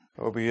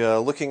We'll be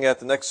looking at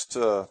the next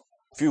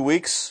few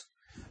weeks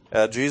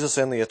at Jesus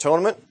and the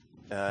Atonement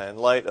in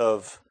light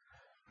of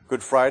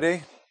Good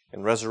Friday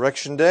and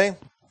Resurrection Day.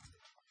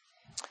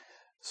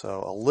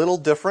 So a little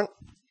different.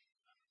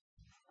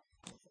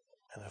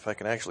 And if I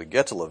can actually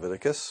get to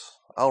Leviticus,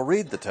 I'll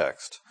read the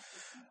text.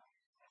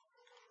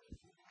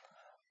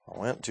 I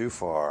went too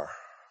far.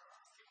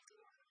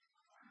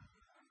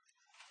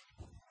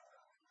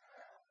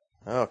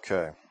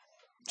 Okay.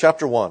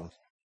 Chapter 1.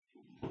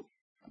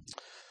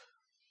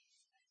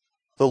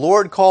 The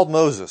Lord called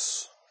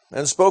Moses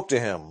and spoke to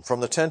him from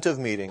the tent of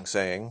meeting,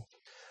 saying,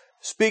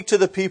 "Speak to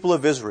the people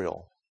of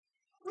Israel,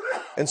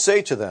 and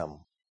say to them,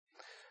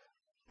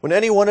 when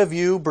any one of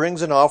you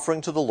brings an offering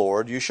to the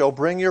Lord, you shall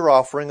bring your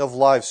offering of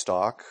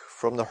livestock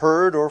from the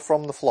herd or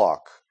from the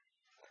flock.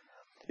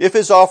 If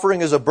his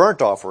offering is a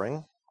burnt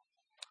offering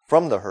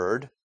from the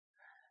herd,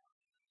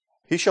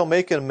 he shall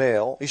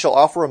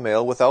offer a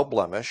male without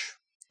blemish.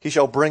 He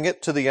shall bring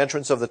it to the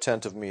entrance of the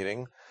tent of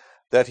meeting,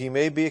 that he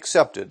may be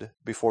accepted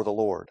before the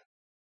Lord.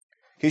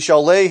 He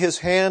shall lay his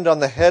hand on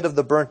the head of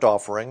the burnt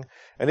offering,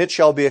 and it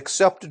shall be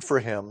accepted for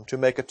him to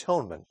make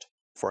atonement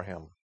for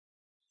him.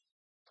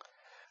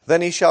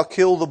 Then he shall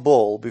kill the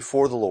bull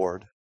before the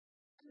Lord.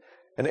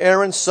 And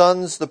Aaron's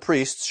sons, the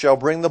priests, shall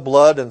bring the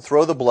blood and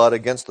throw the blood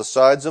against the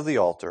sides of the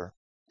altar,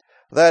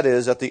 that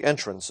is, at the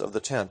entrance of the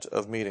tent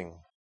of meeting.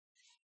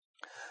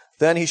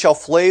 Then he shall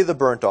flay the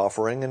burnt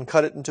offering and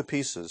cut it into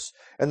pieces.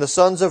 And the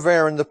sons of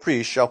Aaron the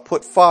priest shall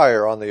put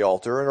fire on the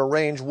altar and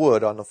arrange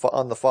wood on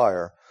the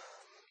fire.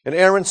 And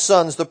Aaron's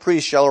sons the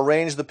priest shall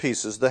arrange the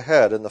pieces, the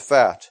head and the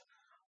fat,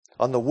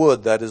 on the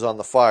wood that is on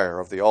the fire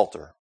of the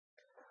altar.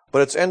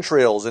 But its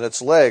entrails and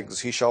its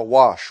legs he shall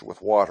wash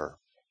with water.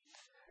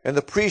 And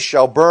the priest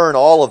shall burn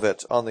all of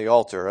it on the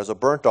altar as a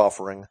burnt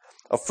offering,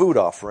 a food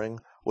offering,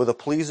 with a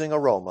pleasing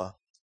aroma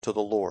to the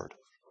Lord."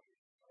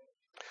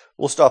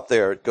 We'll stop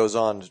there. It goes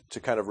on to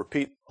kind of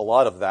repeat a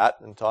lot of that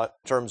in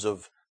terms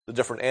of the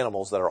different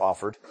animals that are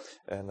offered.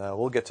 And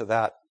we'll get to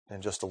that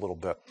in just a little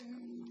bit.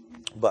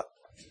 But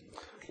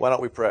why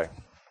don't we pray?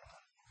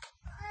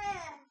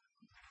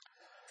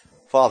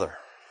 Father,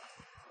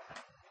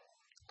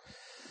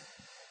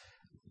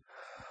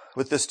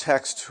 with this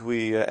text,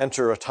 we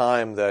enter a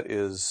time that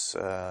is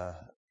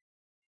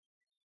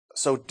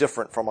so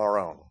different from our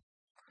own,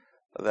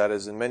 that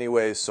is in many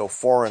ways so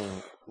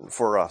foreign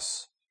for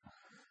us.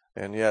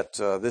 And yet,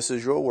 this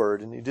is your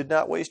word, and you did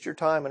not waste your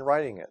time in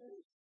writing it.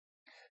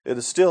 It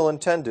is still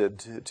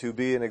intended to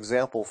be an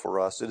example for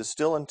us. It is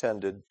still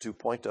intended to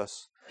point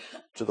us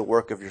to the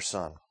work of your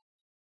Son.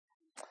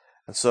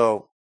 And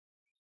so,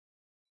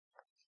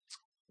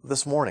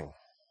 this morning,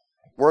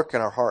 work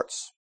in our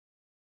hearts.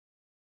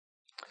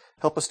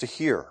 Help us to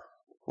hear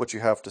what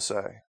you have to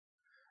say.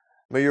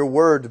 May your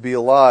word be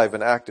alive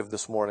and active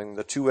this morning,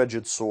 the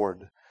two-edged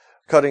sword,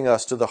 cutting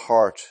us to the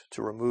heart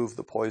to remove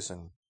the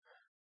poison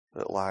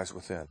that lies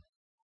within.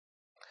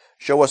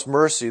 Show us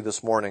mercy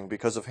this morning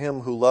because of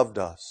him who loved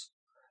us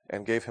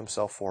and gave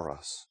himself for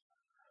us,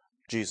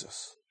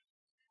 Jesus.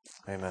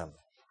 Amen.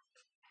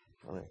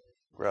 Let me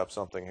grab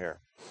something here.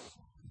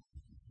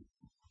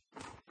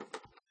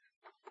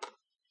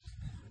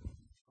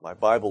 My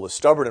Bible is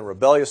stubborn and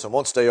rebellious and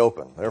won't stay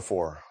open.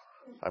 Therefore,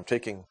 I'm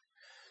taking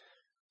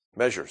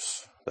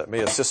measures that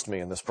may assist me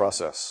in this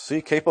process.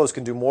 See, capos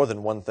can do more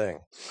than one thing.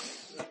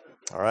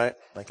 All right?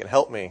 They can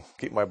help me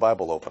keep my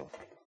Bible open.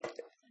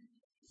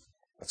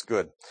 That's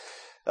good.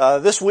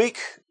 This week,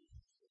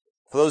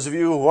 for those of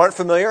you who aren't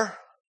familiar,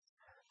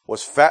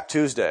 was Fat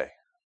Tuesday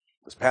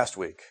this past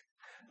week.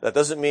 That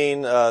doesn't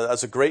mean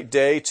that's a great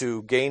day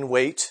to gain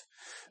weight.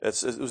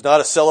 It was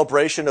not a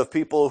celebration of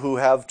people who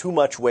have too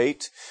much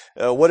weight.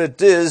 What it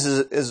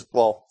is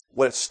what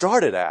it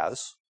started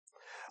as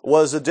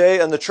was a day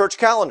on the church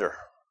calendar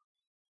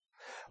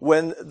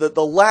when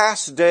the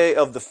last day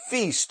of the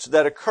feast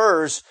that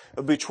occurs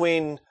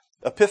between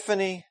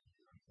Epiphany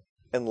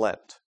and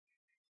Lent.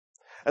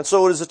 And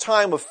so it is a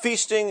time of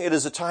feasting. It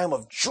is a time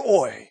of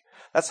joy.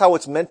 That's how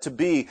it's meant to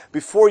be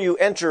before you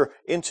enter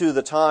into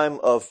the time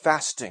of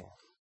fasting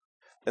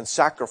and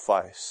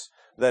sacrifice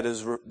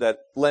that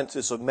Lent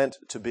is meant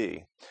to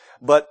be.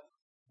 But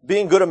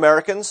being good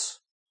Americans,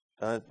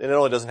 and it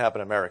only doesn't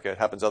happen in America, it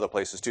happens other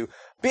places too.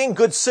 Being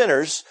good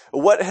sinners,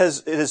 what it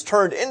has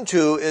turned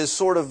into is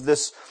sort of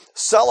this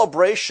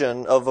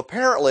celebration of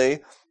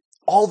apparently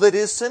all that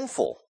is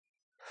sinful.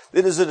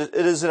 It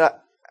is an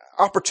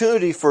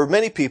opportunity for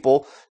many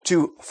people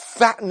to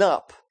fatten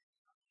up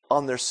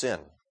on their sin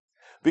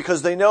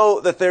because they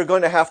know that they're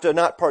going to have to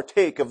not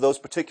partake of those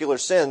particular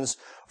sins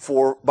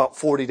for about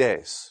 40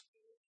 days.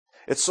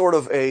 It's sort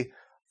of a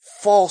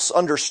false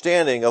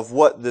understanding of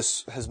what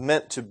this has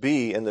meant to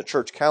be in the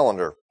church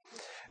calendar.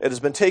 It has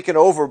been taken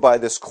over by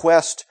this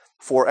quest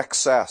for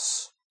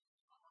excess.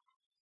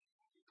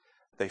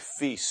 They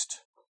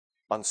feast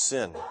on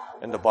sin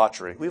and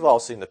debauchery. We've all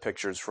seen the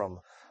pictures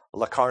from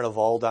La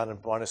Carnival down in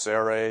Buenos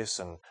Aires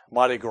and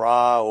Mardi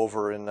Gras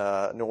over in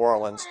New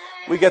Orleans.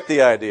 We get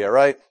the idea,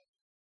 right?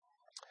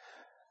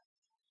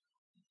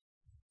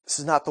 This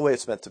is not the way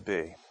it's meant to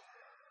be.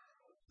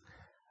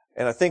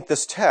 And I think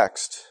this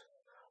text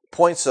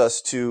points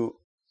us to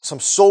some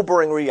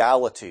sobering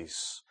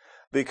realities,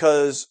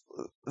 because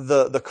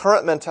the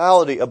current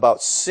mentality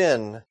about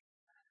sin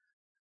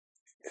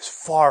is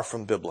far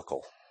from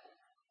biblical.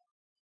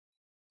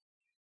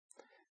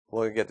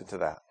 We'll get into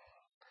that.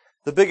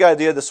 The big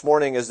idea this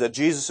morning is that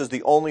Jesus is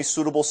the only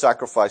suitable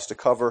sacrifice to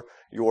cover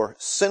your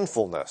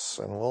sinfulness.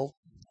 And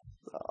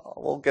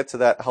we'll get to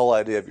that whole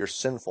idea of your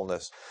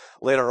sinfulness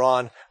later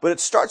on. But it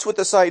starts with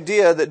this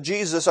idea that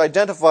Jesus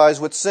identifies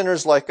with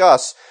sinners like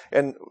us.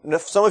 And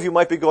some of you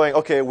might be going,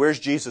 okay, where's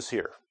Jesus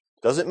here?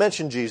 Doesn't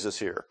mention Jesus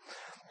here.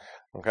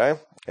 Okay?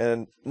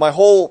 And my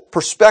whole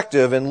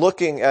perspective in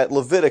looking at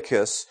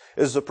Leviticus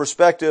is the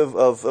perspective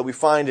of we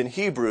find in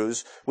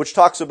Hebrews, which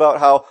talks about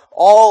how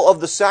all of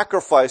the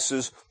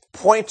sacrifices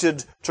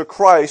pointed to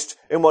Christ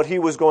and what he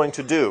was going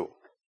to do.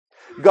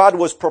 God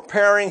was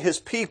preparing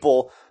his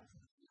people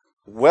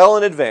well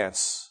in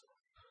advance.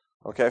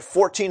 Okay,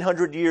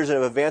 1,400 years in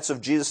advance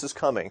of Jesus'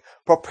 coming,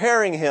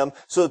 preparing him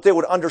so that they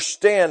would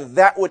understand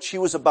that which he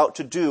was about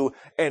to do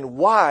and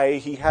why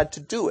he had to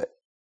do it.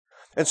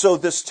 And so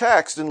this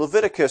text in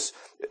Leviticus,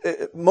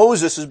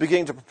 Moses is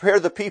beginning to prepare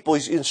the people.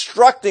 He's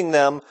instructing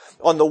them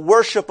on the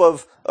worship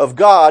of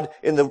God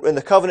in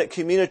the covenant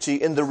community,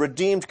 in the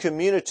redeemed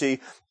community,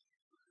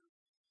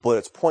 but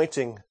it's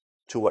pointing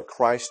to what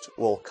Christ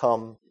will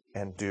come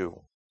and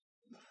do.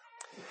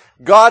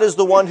 God is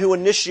the one who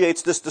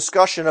initiates this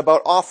discussion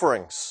about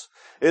offerings.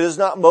 It is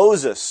not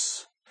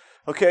Moses.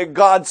 Okay,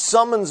 God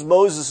summons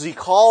Moses. He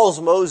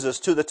calls Moses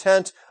to the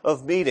tent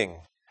of meeting.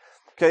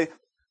 Okay,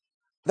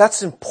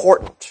 that's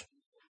important.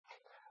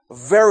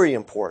 Very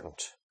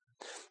important.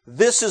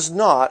 This is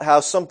not how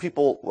some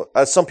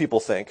people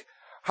think,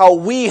 how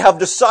we have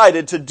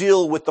decided to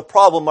deal with the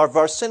problem of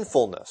our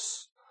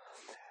sinfulness.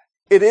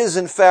 It is,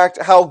 in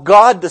fact, how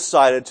God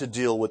decided to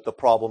deal with the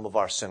problem of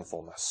our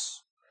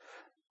sinfulness.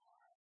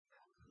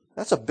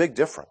 That's a big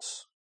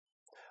difference.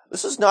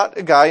 This is not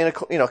a guy,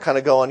 kind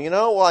of going,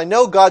 well, I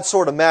know God's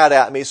sort of mad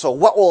at me, so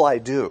what will I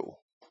do?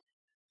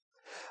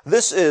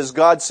 This is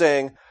God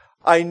saying,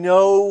 I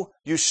know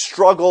you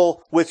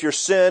struggle with your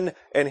sin,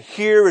 and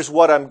here is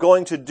what I'm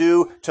going to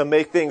do to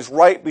make things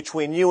right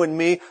between you and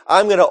me.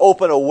 I'm going to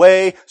open a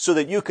way so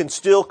that you can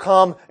still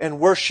come and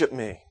worship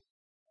me.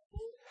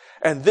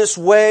 And this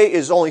way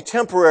is only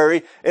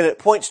temporary, and it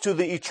points to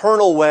the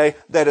eternal way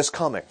that is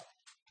coming.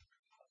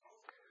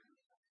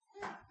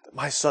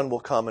 My son will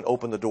come and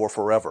open the door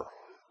forever.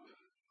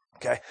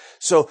 Okay?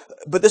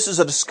 But this is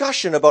a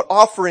discussion about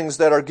offerings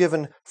that are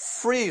given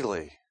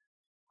freely.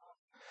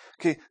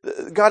 Okay,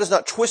 God is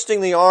not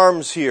twisting the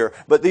arms here,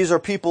 but these are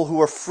people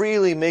who are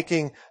freely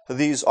making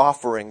these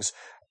offerings.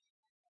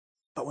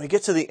 But when we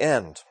get to the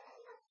end,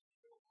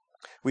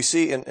 we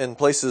see in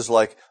places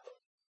like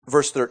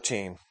verse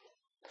 13,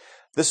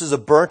 this is a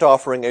burnt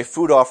offering, a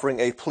food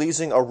offering, a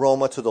pleasing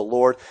aroma to the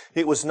Lord.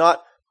 It was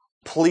not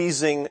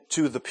pleasing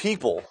to the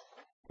people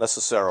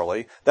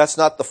necessarily. That's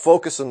not the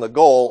focus and the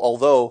goal,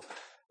 although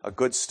a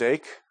good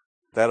steak,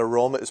 that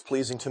aroma is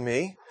pleasing to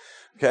me.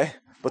 Okay,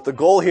 but the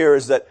goal here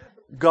is that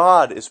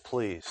God is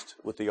pleased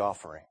with the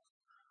offering.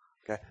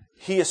 Okay?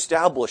 He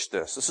established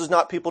this. This is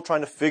not people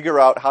trying to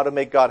figure out how to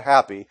make God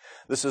happy.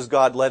 This is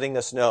God letting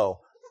us know,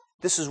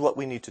 this is what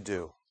we need to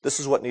do. This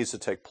is what needs to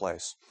take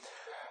place.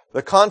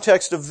 The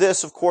context of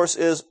this, of course,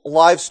 is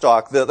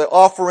livestock. The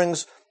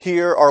offerings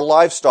here are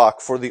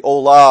livestock for the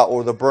olah,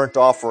 or the burnt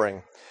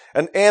offering.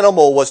 An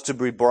animal was to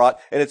be brought,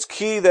 and it's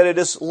key that it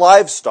is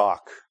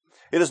livestock.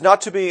 It is not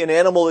to be an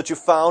animal that you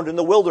found in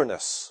the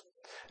wilderness.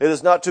 It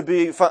is not to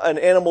be an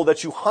animal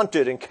that you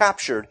hunted and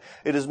captured.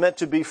 It is meant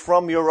to be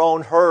from your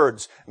own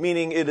herds,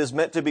 meaning it is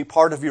meant to be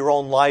part of your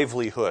own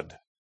livelihood.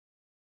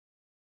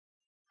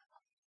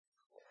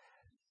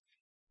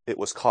 It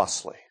was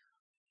costly.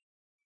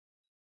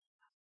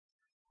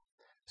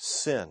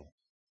 Sin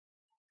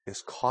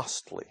is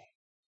costly.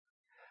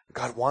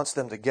 God wants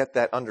them to get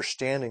that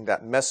understanding,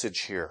 that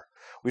message here.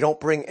 We don't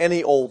bring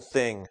any old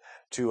thing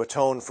to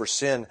atone for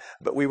sin,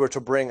 but they were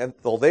to bring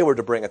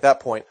at that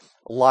point,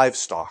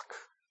 livestock.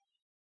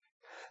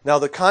 Now,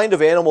 the kind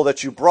of animal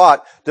that you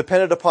brought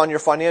depended upon your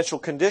financial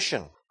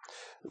condition.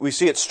 We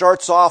see it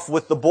starts off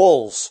with the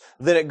bulls,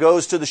 then it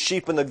goes to the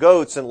sheep and the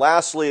goats, and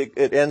lastly,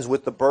 it ends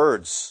with the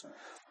birds.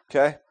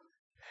 Okay?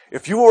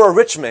 If you were a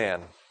rich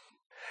man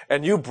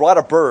and you brought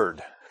a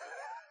bird,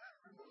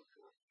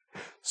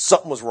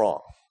 something was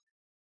wrong.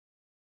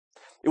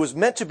 It was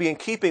meant to be in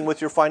keeping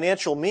with your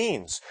financial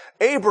means.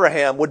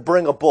 Abraham would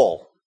bring a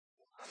bull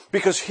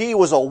because he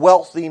was a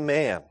wealthy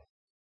man.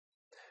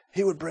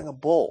 He would bring a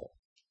bull.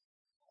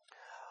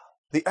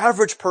 The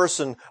average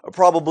person,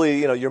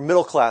 probably, your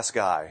middle-class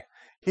guy,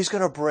 he's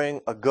going to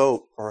bring a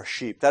goat or a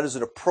sheep. That is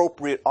an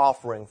appropriate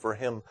offering for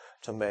him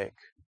to make.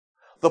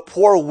 The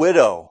poor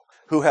widow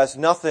who has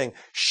nothing,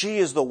 she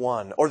is the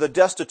one, or the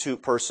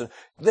destitute person,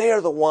 they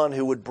are the one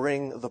who would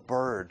bring the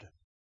bird.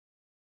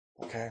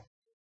 Okay?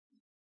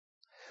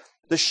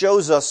 This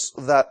shows us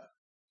that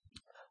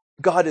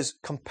God is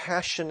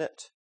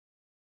compassionate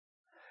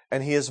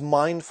and He is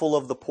mindful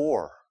of the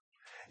poor.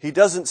 He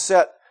doesn't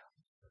set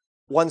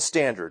one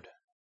standard,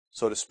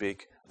 so to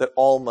speak, that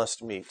all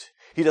must meet.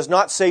 He does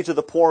not say to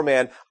the poor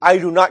man, I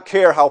do not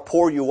care how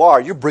poor you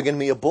are, you're bringing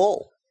me a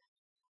bull.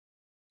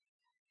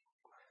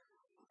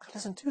 He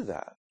doesn't do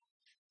that.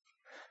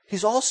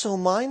 He's also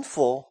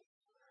mindful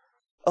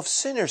of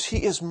sinners.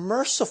 He is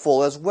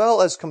merciful as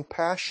well as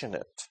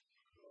compassionate.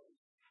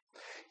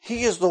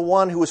 He is the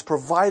one who is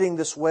providing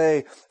this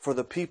way for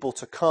the people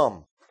to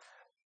come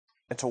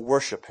and to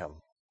worship Him.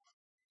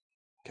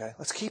 Okay,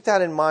 let's keep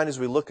that in mind as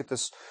we look at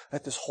this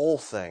whole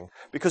thing,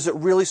 because it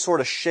really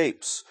sort of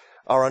shapes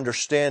our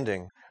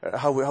understanding,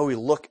 how we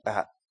look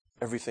at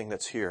everything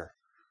that's here.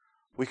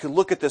 We could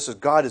look at this as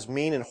God is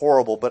mean and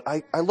horrible, but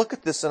I look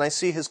at this and I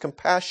see His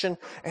compassion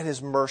and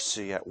His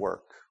mercy at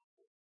work.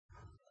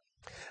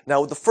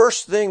 Now, the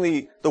first thing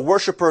the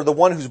worshiper, the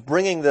one who's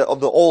bringing the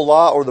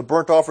olah or the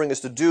burnt offering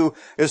is to do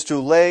is to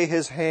lay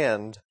his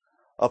hand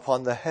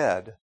upon the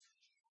head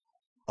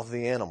of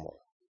the animal.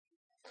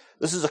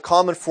 This is a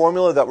common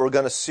formula that we're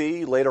going to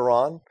see later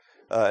on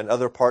in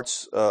other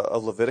parts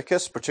of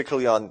Leviticus,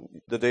 particularly on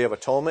the Day of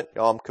Atonement,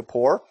 Yom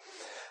Kippur.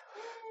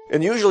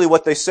 And usually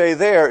what they say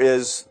there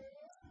is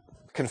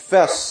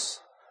confess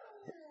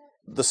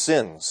the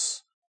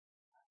sins,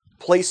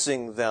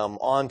 placing them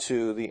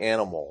onto the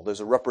animal. There's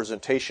a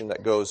representation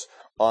that goes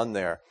on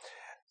there.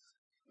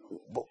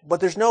 But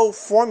there's no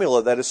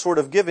formula that is sort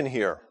of given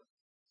here.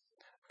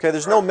 Okay,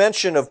 there's no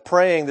mention of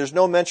praying. There's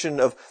no mention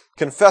of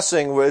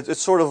confessing.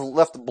 It's sort of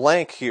left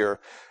blank here.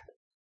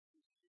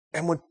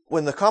 And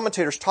when the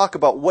commentators talk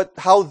about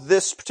how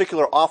this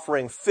particular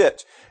offering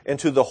fit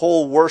into the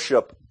whole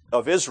worship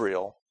of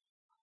Israel,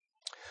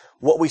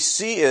 what we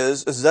see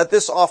is that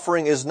this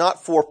offering is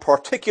not for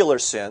particular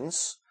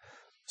sins,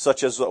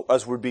 such as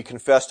would be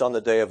confessed on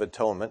the Day of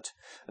Atonement,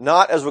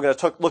 not, as we're going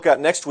to look at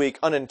next week,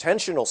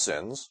 unintentional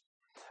sins,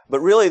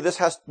 but really this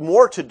has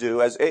more to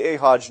do, as A.A.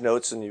 Hodge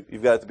notes, and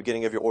you've got at the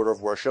beginning of your order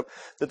of worship,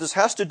 that this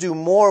has to do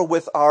more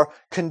with our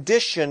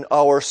condition,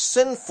 our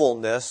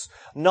sinfulness,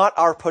 not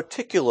our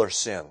particular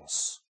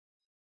sins.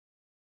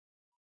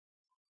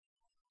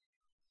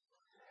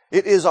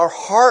 It is our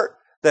heart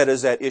that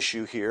is at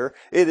issue here.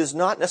 It is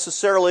not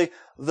necessarily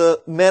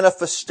the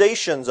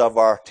manifestations of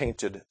our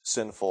tainted,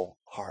 sinful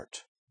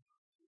heart.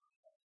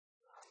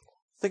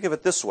 Think of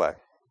it this way.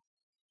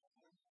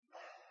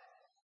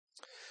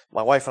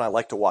 My wife and I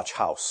like to watch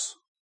House.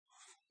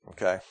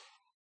 Okay?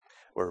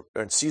 We're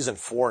in season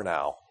 4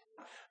 now.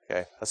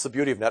 Okay? That's the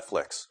beauty of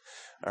Netflix.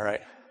 All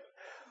right?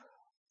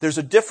 There's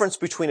a difference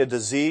between a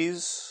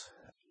disease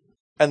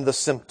and the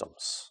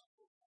symptoms.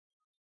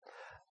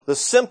 The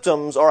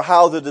symptoms are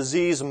how the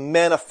disease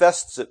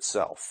manifests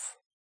itself.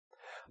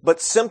 But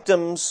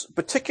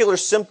particular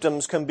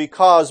symptoms can be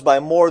caused by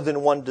more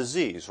than one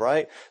disease,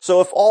 right?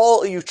 So if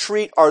all you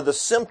treat are the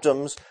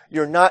symptoms,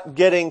 you're not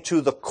getting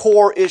to the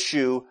core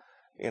issue,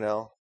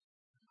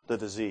 the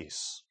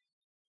disease.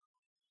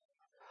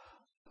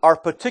 Our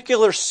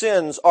particular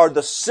sins are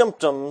the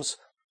symptoms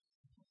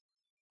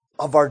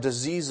of our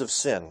disease of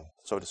sin,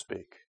 so to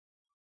speak.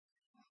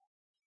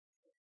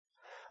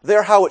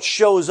 They're how it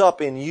shows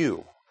up in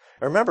you.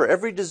 And remember,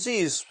 every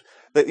disease,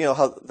 that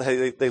how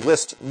they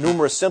list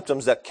numerous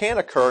symptoms that can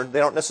occur, they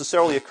don't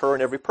necessarily occur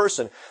in every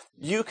person.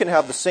 You can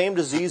have the same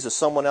disease as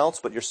someone else,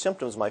 but your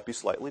symptoms might be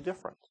slightly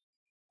different.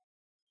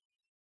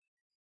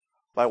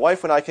 My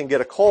wife and I can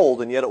get a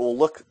cold, and yet it will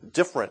look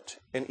different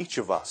in each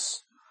of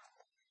us.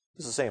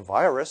 It's the same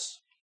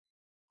virus.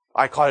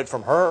 I caught it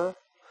from her,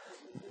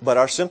 but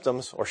our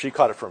symptoms, or she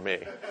caught it from me.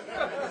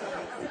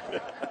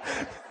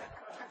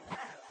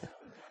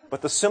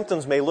 But the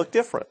symptoms may look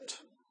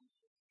different.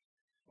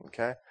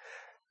 Okay?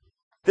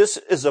 This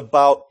is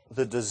about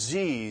the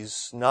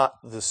disease, not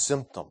the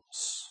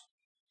symptoms.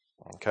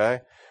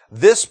 Okay?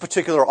 This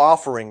particular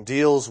offering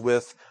deals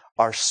with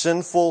our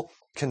sinful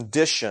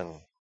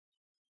condition,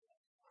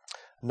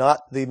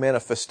 not the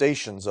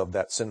manifestations of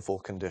that sinful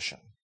condition.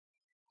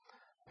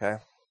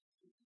 Okay?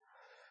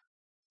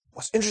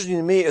 What's interesting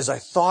to me is I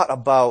thought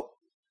about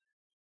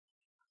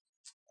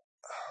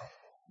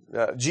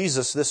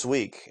Jesus this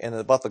week and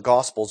about the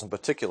Gospels in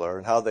particular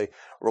and how they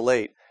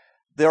relate.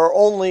 There are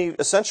only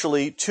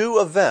essentially 2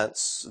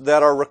 events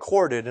that are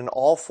recorded in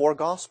all 4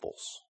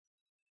 Gospels.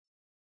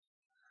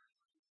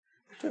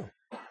 2.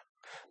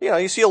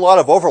 You see a lot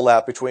of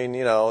overlap between,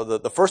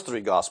 the first 3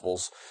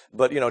 Gospels,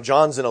 but,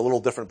 John's in a little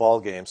different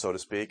ballgame, so to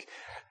speak.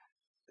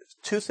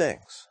 2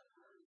 things.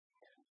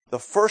 The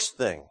first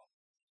thing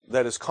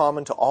that is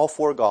common to all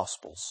 4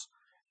 Gospels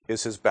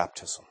is his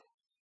baptism.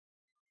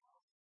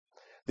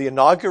 The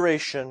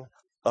inauguration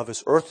of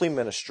his earthly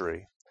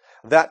ministry,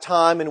 that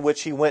time in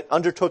which he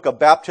undertook a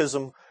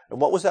baptism, and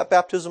what was that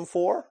baptism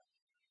for?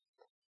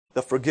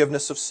 The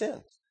forgiveness of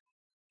sins.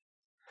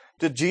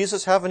 Did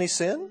Jesus have any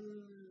sin?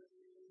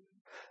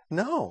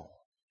 No.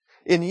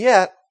 And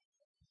yet,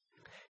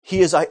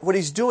 what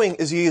he's doing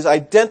is he is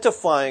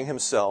identifying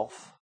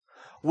himself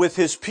with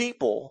his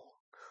people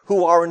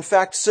who are in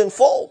fact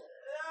sinful.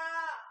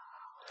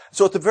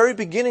 So at the very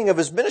beginning of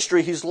his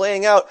ministry, he's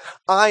laying out,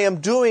 I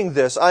am doing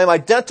this. I am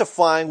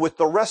identifying with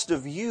the rest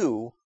of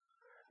you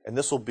And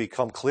this will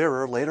become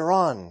clearer later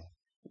on,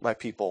 my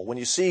people, when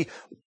you see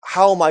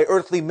how my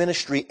earthly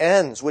ministry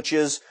ends, which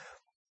is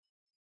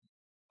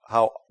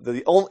how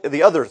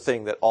the other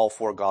thing that all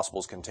four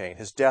Gospels contain,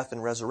 his death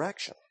and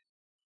resurrection.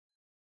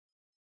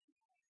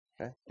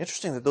 Okay?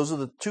 Interesting that those are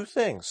the two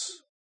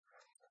things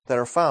that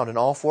are found in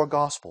all four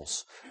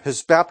Gospels.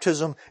 His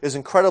baptism is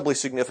incredibly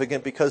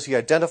significant because he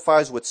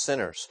identifies with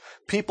sinners,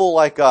 people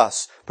like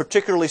us,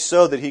 particularly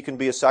so that he can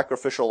be a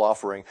sacrificial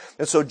offering.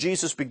 And so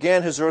Jesus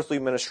began his earthly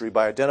ministry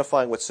by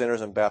identifying with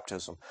sinners in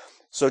baptism.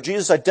 So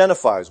Jesus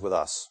identifies with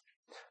us.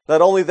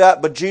 Not only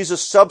that, but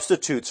Jesus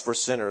substitutes for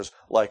sinners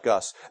like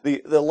us.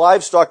 The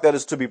livestock that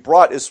is to be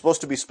brought is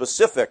supposed to be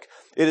specific.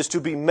 It is to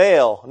be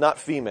male, not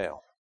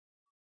female.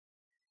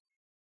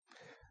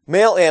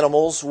 Male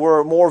animals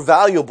were more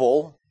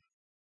valuable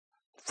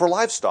for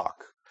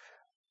livestock.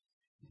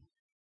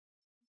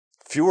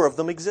 Fewer of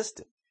them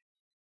existed.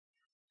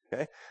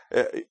 Okay?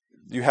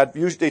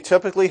 They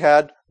typically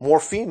had more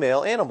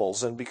female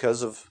animals, and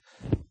because of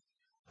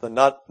the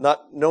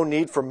no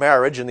need for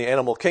marriage in the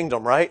animal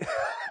kingdom, right?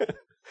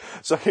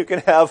 So you can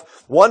have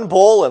one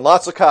bull and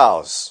lots of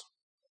cows.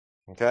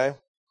 Okay?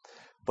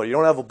 But you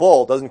don't have a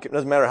bull, it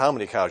doesn't matter how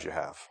many cows you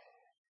have.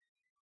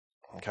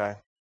 Okay?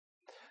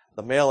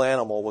 The male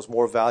animal was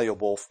more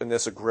valuable in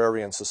this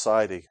agrarian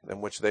society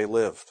in which they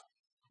lived.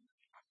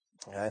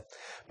 Okay?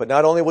 But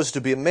not only was it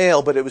to be a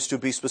male, but it was to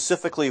be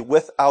specifically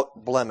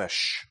without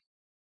blemish.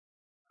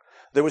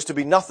 There was to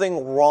be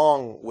nothing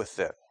wrong with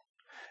it.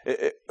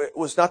 It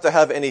was not to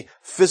have any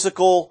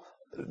physical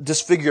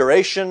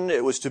disfiguration.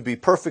 It was to be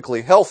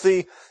perfectly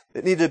healthy.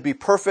 It needed to be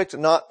perfect,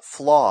 not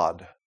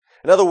flawed.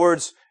 In other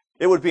words,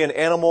 it would be an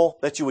animal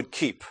that you would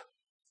keep,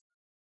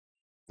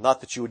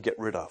 not that you would get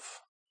rid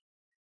of.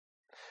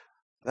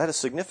 That is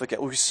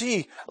significant. We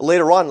see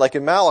later on, like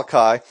in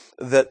Malachi,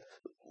 that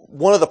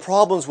one of the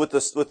problems with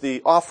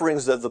the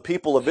offerings of the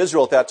people of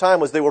Israel at that time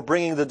was they were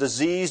bringing the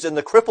diseased and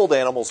the crippled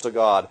animals to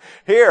God.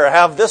 Here,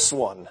 have this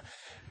one.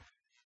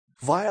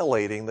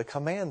 Violating the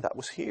command that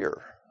was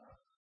here.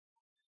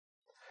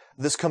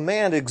 This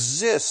command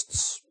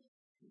exists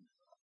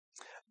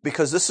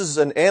because this is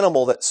an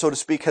animal that, so to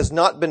speak, has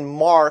not been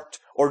marked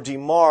or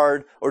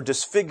demarred or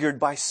disfigured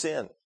by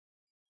sin.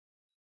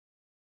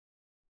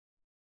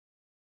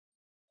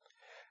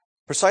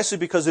 Precisely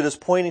because it is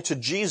pointing to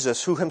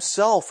Jesus, who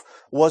himself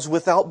was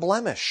without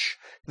blemish.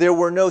 There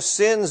were no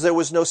sins, there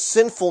was no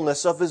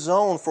sinfulness of his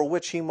own for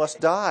which he must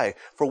die,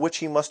 for which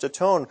he must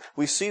atone.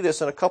 We see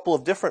this in a couple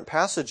of different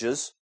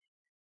passages.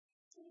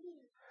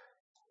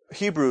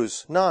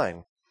 Hebrews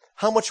 9.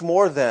 How much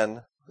more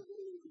then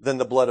than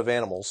the blood of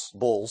animals,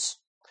 bulls,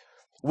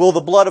 will the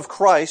blood of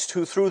Christ,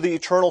 who through the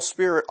eternal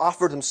Spirit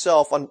offered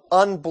himself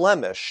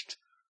unblemished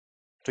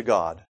to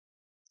God,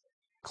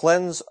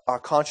 cleanse our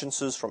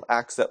consciences from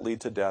acts that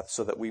lead to death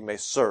so that we may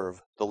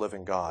serve the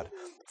living God.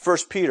 1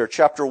 Peter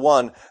chapter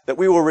 1, that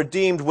we were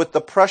redeemed with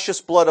the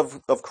precious blood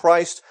of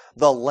Christ,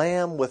 the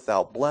Lamb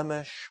without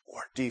blemish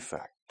or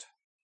defect.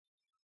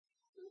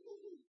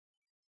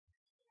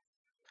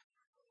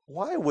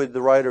 Why would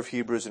the writer of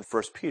Hebrews in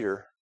 1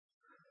 Peter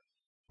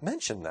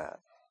mention that?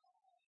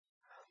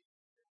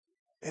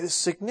 It is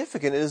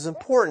significant, it is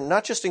important,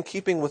 not just in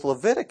keeping with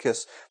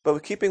Leviticus, but in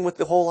keeping with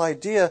the whole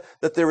idea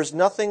that there is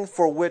nothing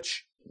for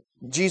which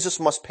Jesus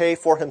must pay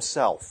for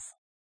himself.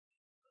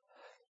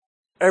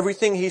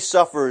 Everything he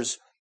suffers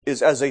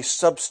is as a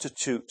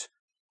substitute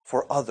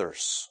for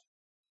others,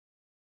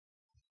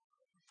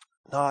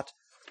 not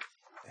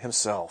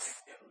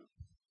himself.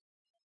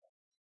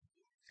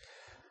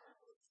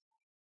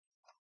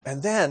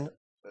 And then,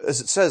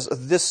 as it says,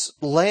 this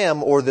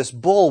lamb or this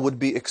bull would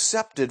be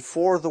accepted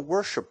for the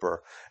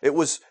worshiper. It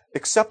was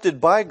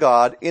accepted by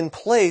God in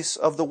place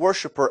of the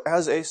worshiper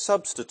as a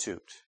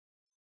substitute.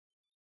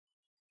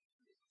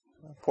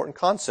 Important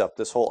concept,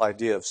 this whole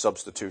idea of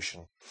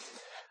substitution.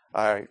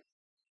 I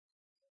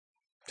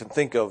can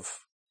think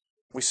of,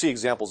 we see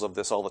examples of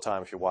this all the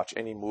time if you watch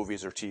any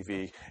movies or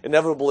TV.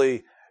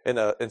 Inevitably,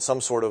 in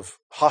some sort of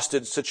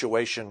hostage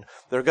situation,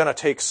 they're going to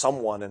take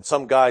someone, and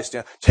some guy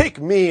take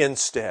me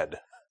instead.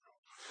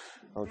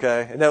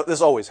 Okay? And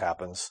this always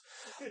happens.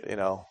 You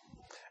know,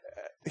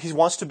 he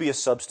wants to be a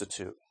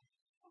substitute.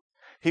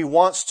 He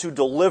wants to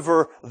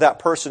deliver that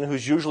person,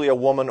 who's usually a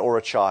woman or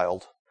a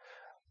child,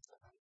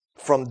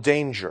 from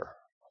danger.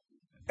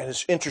 And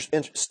is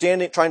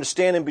trying to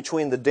stand in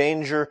between the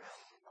danger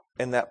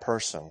and that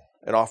person,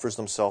 and offers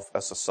himself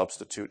as a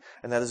substitute.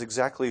 And that is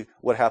exactly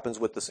what happens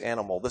with this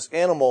animal. This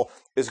animal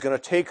is going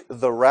to take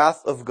the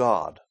wrath of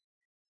God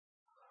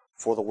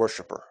for the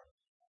worshiper.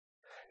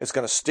 It's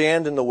going to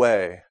stand in the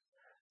way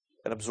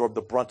and absorb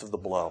the brunt of the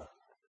blow.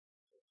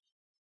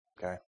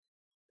 Okay?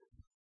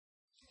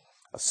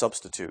 A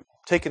substitute,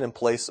 taken in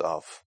place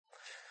of.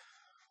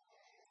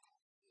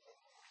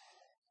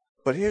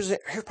 But here's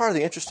part of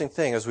the interesting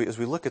thing as we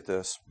look at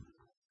this.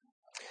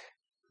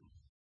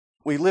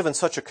 We live in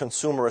such a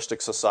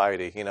consumeristic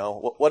society, you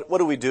know. What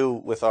do we do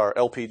with our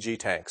LPG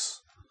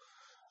tanks?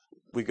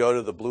 We go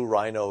to the Blue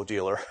Rhino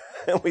dealer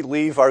and we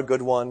leave our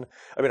bad one,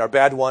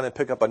 and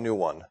pick up a new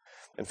one.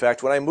 In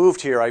fact, when I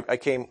moved here, I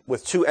came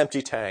with 2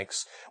 empty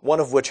tanks, one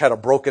of which had a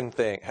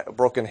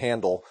broken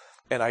handle,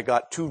 and I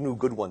got 2 new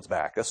good ones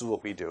back. This is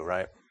what we do,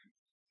 right?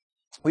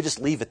 We just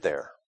leave it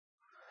there.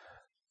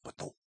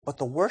 But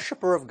the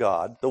worshiper of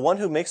God, the one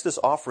who makes this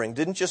offering,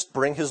 didn't just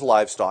bring his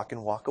livestock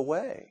and walk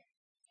away.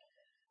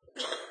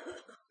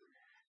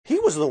 He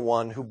was the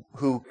one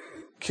who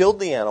killed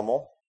the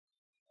animal,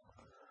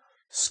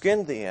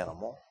 skinned the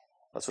animal,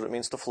 that's what it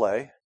means to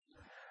flay,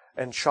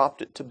 and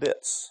chopped it to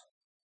bits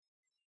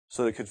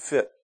so that it could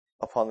fit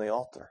upon the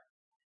altar.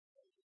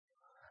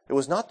 It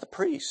was not the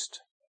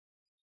priest.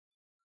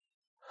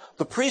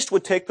 The priest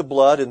would take the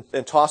blood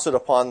and toss it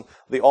upon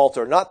the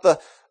altar.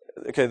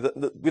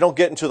 We don't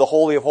get into the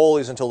Holy of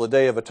Holies until the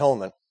Day of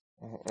Atonement.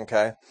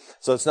 Okay?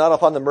 So it's not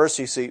upon the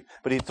mercy seat,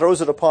 but he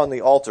throws it upon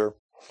the altar.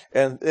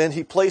 And then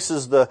he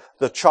places the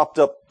chopped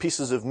up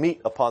pieces of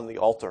meat upon the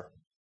altar.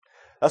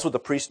 That's what the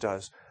priest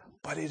does.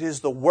 But it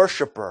is the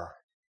worshiper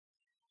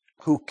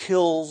who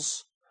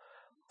kills,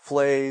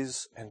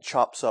 flays, and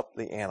chops up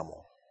the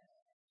animal.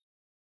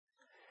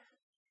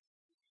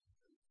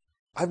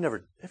 I've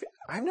never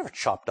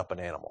chopped up an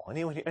animal.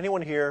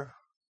 Anyone here?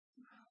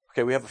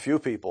 Okay, we have a few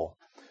people.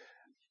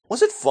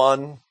 Was it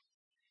fun?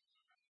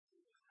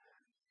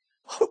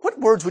 What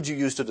words would you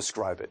use to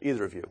describe it,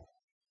 either of you?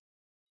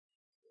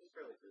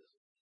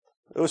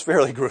 It was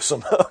fairly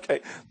gruesome.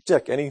 Okay.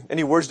 Dick,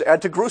 any words to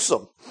add to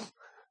gruesome?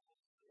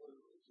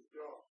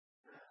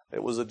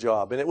 It was a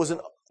job. And it was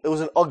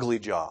an ugly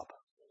job.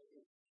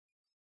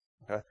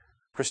 Okay.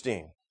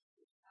 Christine.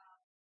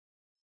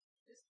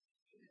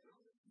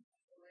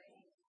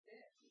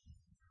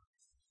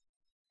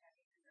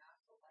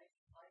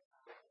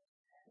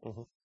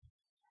 Mm-hmm.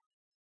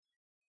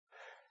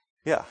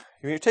 Yeah.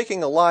 You're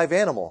taking a live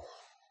animal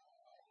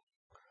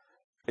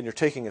and you're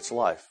taking its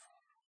life,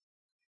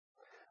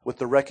 with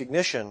the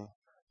recognition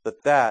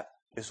that that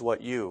is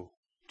what you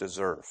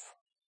deserve.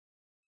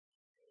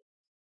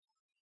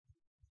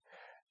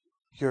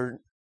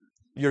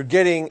 You're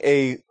getting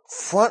a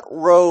front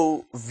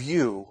row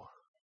view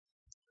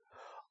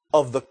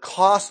of the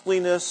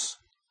costliness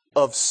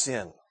of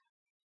sin.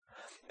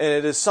 And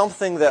it is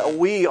something that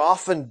we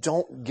often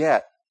don't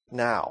get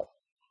now,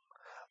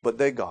 but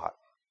they got.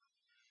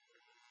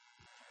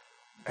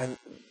 And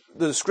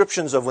the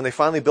descriptions of when they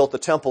finally built the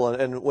temple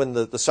and when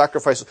the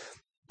sacrifice,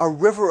 a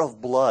river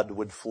of blood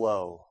would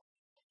flow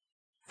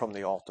from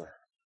the altar.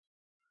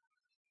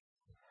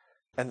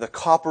 And the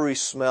coppery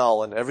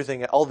smell and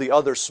everything, all the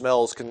other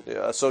smells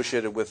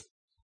associated with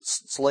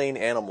slain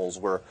animals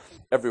were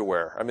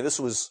everywhere. I mean, this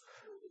was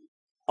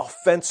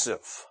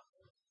offensive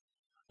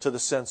to the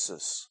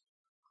senses.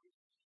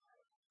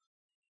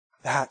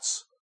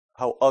 That's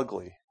how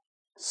ugly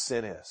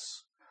sin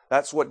is.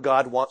 That's what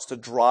God wants to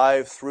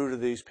drive through to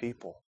these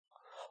people.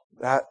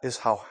 That is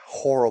how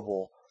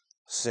horrible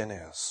sin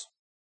is.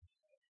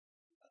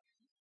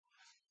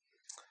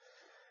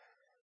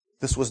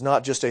 This was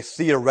not just a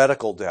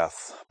theoretical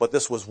death, but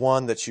this was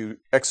one that you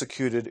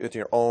executed with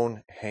your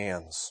own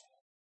hands.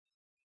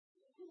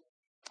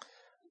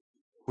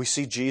 We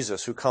see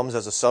Jesus, who comes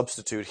as a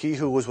substitute. He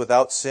who was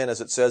without sin,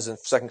 as it says in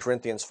 2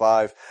 Corinthians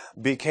 5,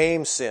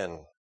 became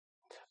sin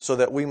so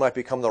that we might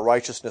become the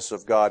righteousness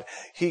of God.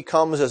 He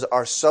comes as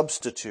our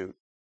substitute.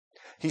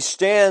 He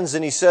stands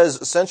and he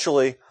says,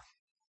 essentially,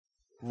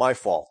 my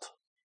fault.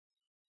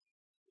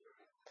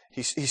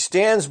 He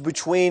stands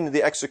between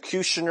the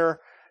executioner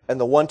and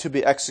the one to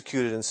be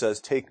executed and says,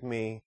 take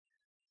me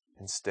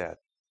instead.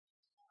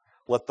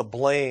 Let the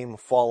blame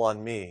fall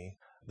on me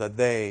that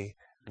they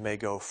may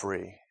go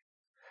free.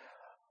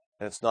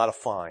 And it's not a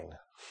fine.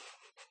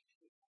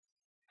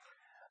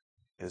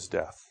 It is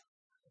death.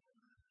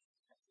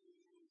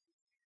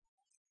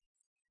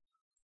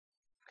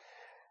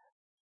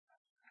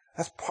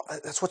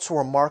 That's what's so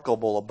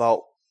remarkable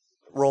about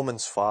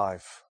Romans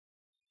 5.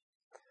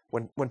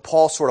 When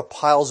Paul sort of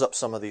piles up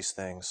some of these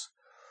things.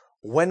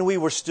 When we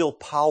were still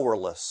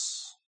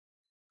powerless,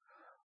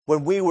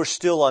 when we were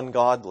still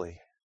ungodly,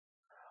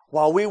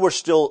 while we were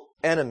still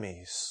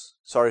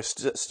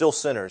still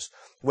sinners,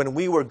 when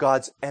we were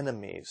God's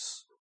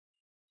enemies,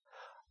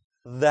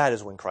 that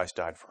is when Christ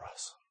died for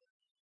us.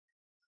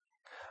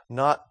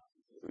 Not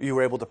you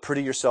were able to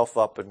pretty yourself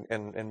up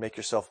and make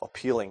yourself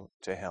appealing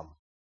to Him.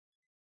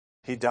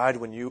 He died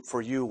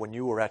for you when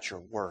you were at your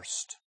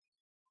worst.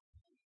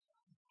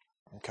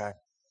 Okay?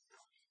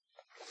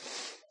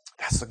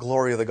 That's the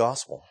glory of the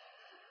gospel.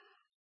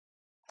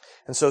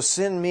 And so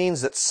sin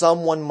means that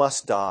someone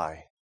must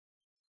die.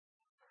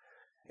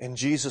 And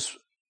Jesus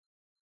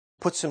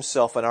puts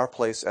himself in our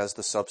place as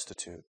the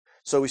substitute.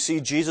 So we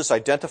see Jesus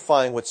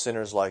identifying with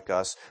sinners like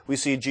us. We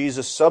see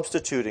Jesus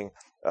substituting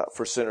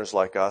for sinners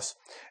like us.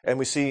 And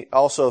we see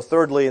also,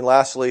 thirdly and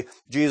lastly,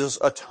 Jesus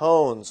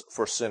atones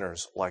for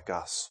sinners like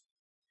us.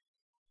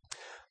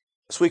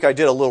 This week I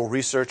did a little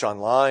research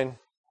online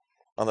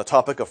on the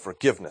topic of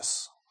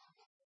forgiveness.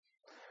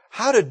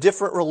 How do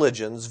different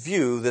religions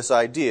view this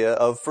idea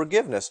of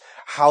forgiveness?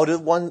 How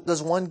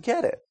does one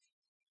get it?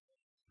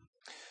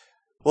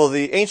 Well,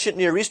 the ancient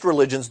Near East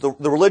religions, the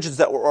religions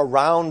that were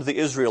around the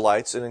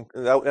Israelites, and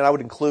I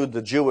would include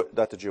the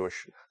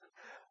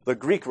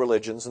Greek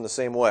religions in the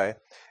same way,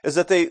 is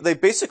that they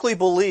basically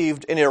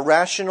believed in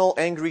irrational,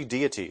 angry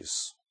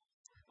deities.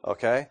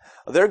 Okay?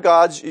 Their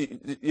gods,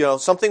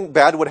 something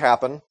bad would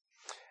happen,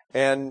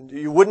 and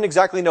you wouldn't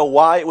exactly know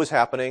why it was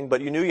happening,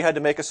 but you knew you had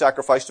to make a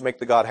sacrifice to make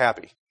the god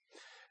happy.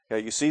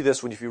 Okay, you see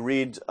this if you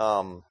read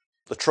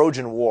the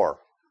Trojan War.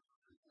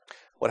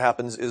 What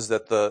happens is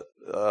that the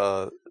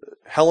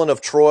Helen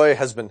of Troy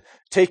has been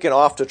taken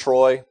off to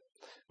Troy,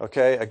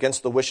 okay,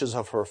 against the wishes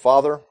of her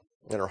father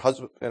and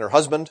her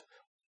husband,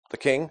 the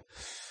king.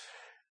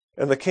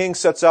 And the king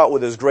sets out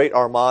with his great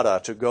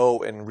armada to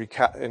go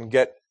and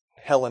get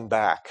Helen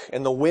back.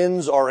 And the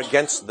winds are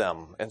against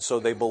them, and so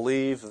they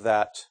believe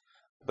that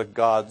the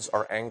gods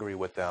are angry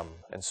with them,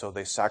 and so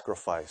they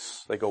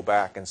sacrifice. They go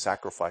back and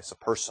sacrifice a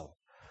person.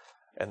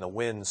 And the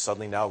winds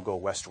suddenly now go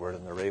westward,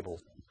 and they're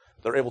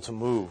able to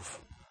move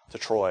to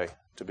Troy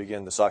to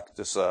begin this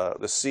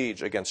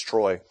siege against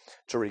Troy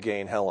to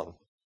regain Helen.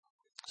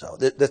 So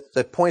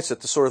that points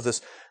at the sort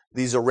of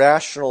these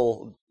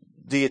irrational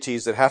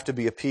deities that have to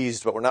be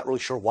appeased, but we're not really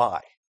sure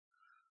why.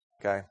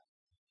 Okay?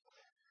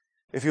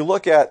 If you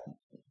look at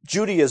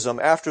Judaism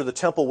after the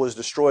temple was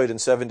destroyed in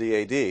 70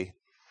 AD,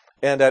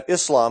 and at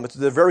Islam,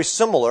 they're very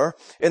similar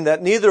in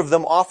that neither of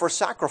them offer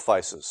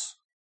sacrifices.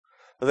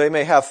 They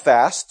may have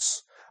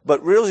fasts,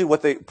 but really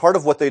part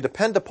of what they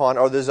depend upon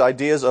are these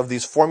ideas of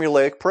these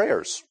formulaic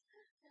prayers.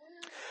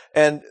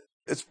 And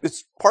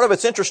it's part of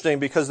it's interesting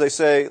because they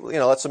say,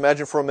 let's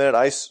imagine for a minute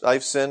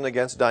I've sinned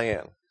against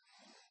Diane.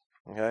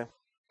 Okay?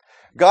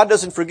 God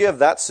doesn't forgive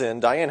that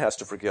sin. Diane has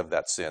to forgive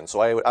that sin. So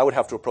I would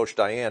have to approach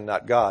Diane,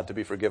 not God, to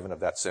be forgiven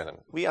of that sin. And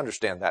we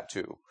understand that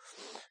too.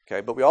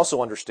 Okay? But we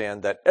also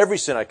understand that every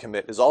sin I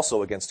commit is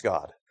also against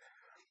God.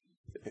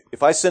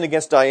 If I sin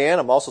against Diane,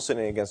 I'm also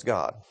sinning against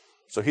God.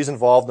 So he's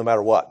involved no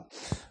matter what.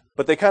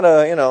 But they kind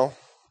of,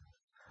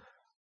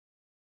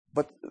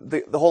 but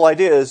the whole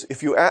idea is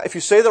if you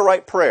say the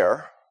right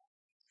prayer,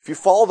 if you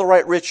follow the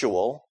right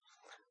ritual,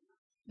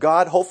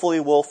 God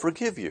hopefully will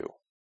forgive you.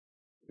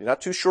 You're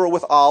not too sure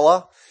with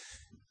Allah.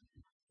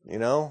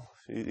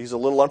 He's a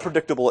little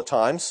unpredictable at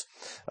times.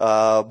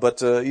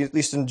 But at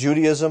least in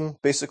Judaism,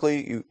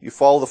 basically, you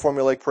follow the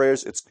formulaic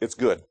prayers, it's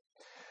good.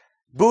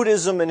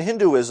 Buddhism and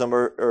Hinduism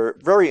are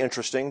very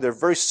interesting. They're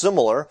very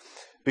similar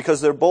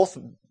because they're both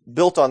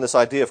built on this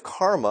idea of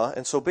karma.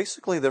 And so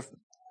basically,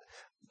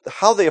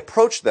 how they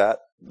approach that,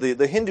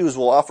 the Hindus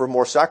will offer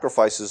more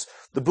sacrifices.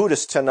 The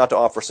Buddhists tend not to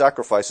offer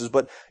sacrifices.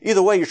 But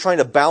either way, you're trying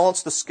to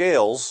balance the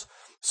scales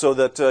so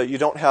that you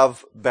don't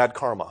have bad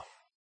karma.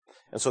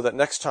 And so that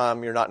next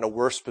time you're not in a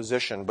worse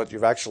position, but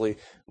you've actually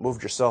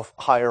moved yourself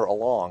higher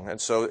along.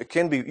 And so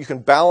you can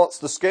balance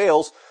the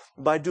scales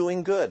by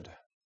doing good.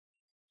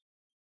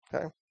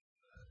 Okay?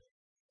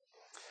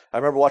 I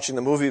remember watching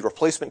the movie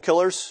Replacement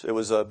Killers. It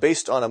was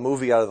based on a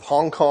movie out of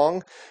Hong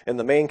Kong, and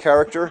the main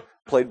character,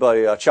 played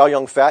by Chow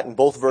Yun-fat in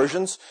both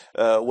versions,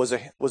 was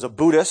a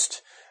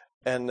Buddhist.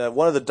 And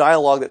one of the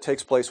dialogue that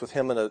takes place with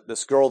him and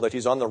this girl that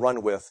he's on the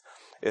run with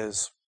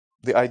is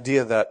the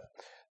idea that,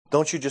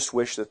 don't you just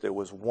wish that there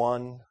was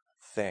one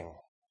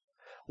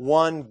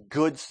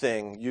good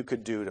thing you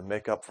could do to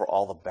make up for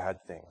all the bad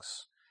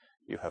things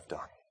you have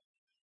done?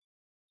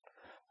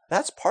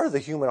 That's part of the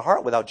human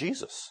heart without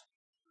Jesus.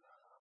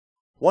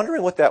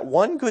 Wondering what that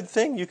one good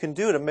thing you can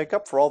do to make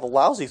up for all the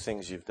lousy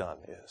things you've done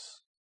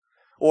is.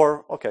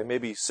 Or, okay,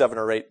 maybe 7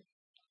 or 8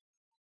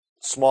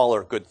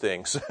 smaller good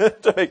things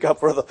to make up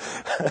for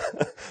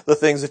the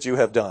things that you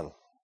have done.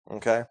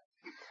 Okay?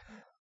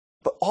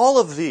 But all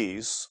of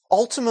these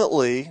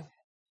ultimately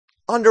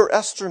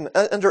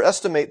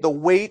underestimate the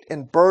weight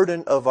and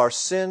burden of our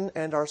sin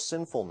and our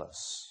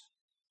sinfulness.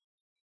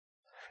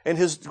 In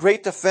his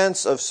great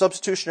defense of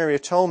substitutionary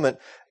atonement,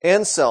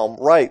 Anselm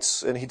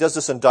writes, and he does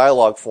this in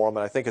dialogue form,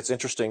 and I think it's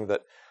interesting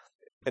that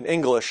in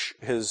English,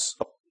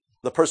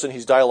 the person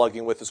he's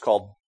dialoguing with is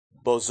called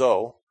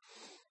Bozo.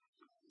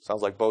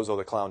 Sounds like Bozo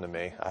the Clown to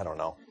me. I don't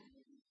know.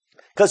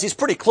 Because he's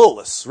pretty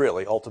clueless,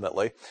 really,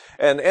 ultimately.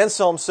 And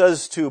Anselm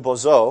says to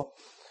Bozo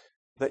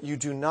that you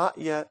do not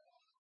yet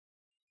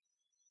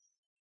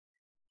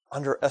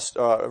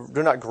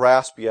do not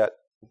grasp yet.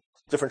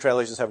 Different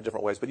translations have it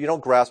different ways, but you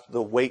don't grasp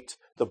the weight,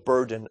 the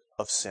burden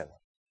of sin.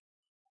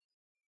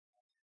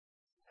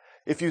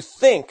 If you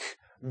think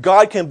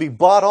God can be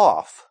bought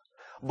off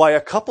by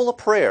a couple of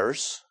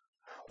prayers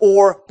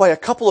or by a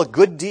couple of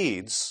good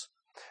deeds,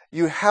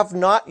 you have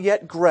not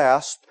yet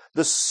grasped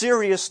the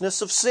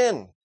seriousness of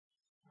sin.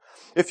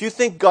 If you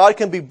think God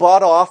can be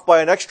bought off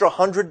by an extra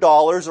 $100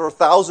 or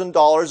 $1,000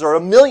 or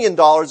 $1 million in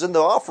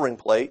the offering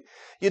plate,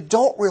 you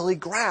don't really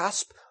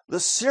grasp the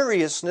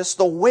seriousness,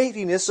 the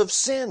weightiness of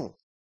sin.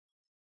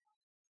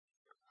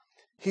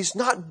 He's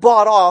not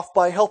bought off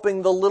by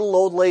helping the little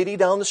old lady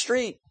down the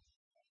street.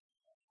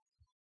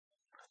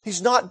 He's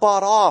not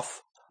bought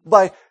off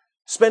by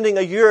spending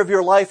a year of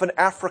your life in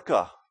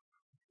Africa,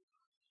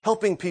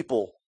 helping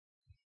people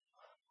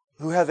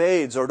who have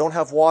AIDS or don't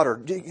have water,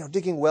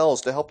 digging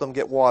wells to help them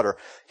get water.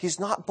 He's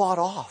not bought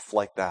off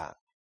like that.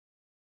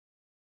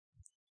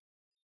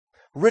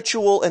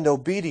 Ritual and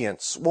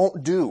obedience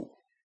won't do.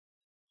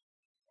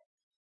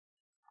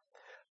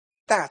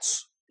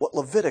 That's what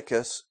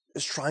Leviticus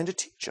is trying to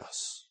teach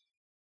us.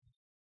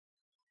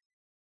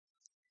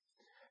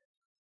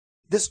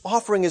 This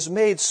offering is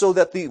made so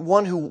that the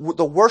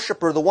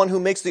worshiper, the one who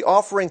makes the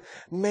offering,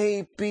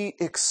 may be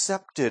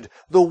accepted.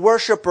 The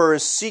worshiper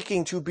is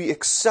seeking to be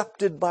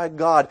accepted by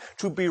God,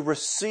 to be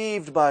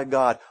received by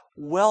God,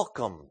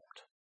 welcomed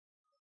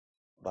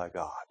by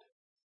God.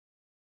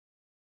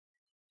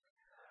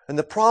 And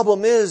the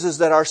problem is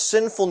that our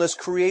sinfulness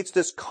creates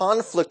this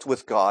conflict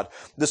with God,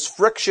 this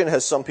friction,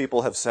 as some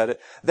people have said it,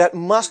 that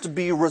must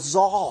be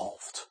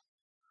resolved.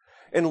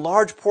 And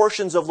large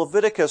portions of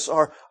Leviticus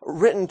are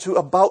written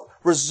about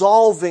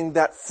resolving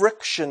that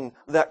friction,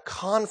 that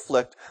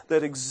conflict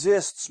that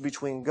exists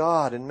between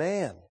God and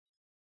man.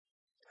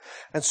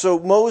 And so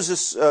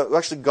Moses,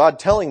 actually God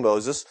telling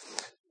Moses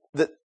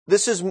that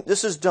this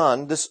is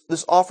done, this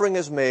offering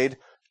is made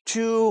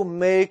to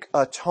make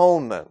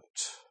atonement.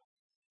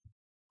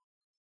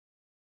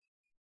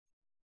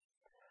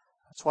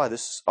 That's why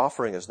this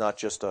offering is not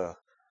just a,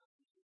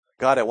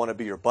 God, I want to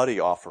be your buddy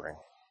offering.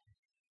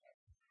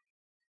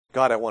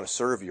 God, I want to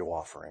serve you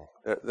offering.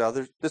 Now,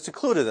 it's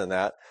included in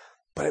that,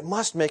 but it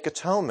must make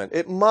atonement.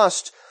 It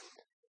must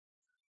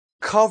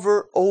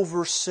cover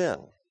over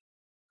sin.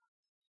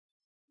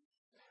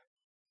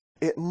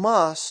 It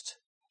must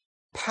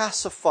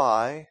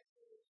pacify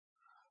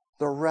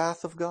the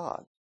wrath of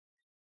God.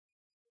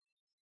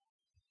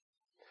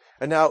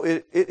 And now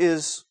it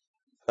is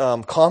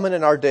common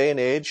in our day and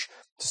age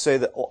to say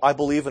that I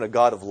believe in a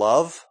God of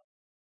love,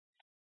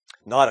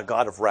 not a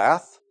God of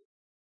wrath.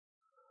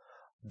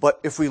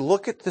 But if we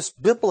look at this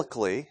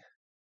biblically,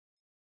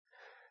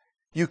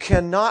 you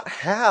cannot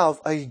have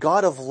a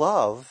God of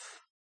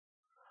love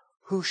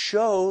who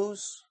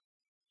shows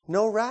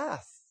no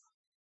wrath.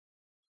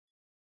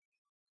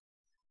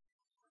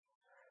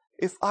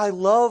 If I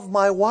love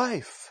my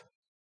wife,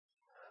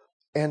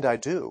 and I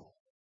do,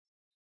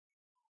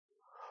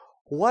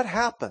 what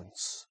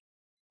happens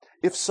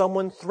if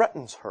someone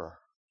threatens her?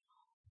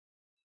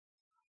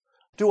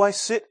 Do I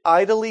sit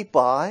idly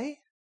by?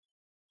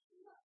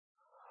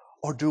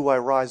 Or do I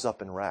rise up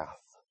in wrath?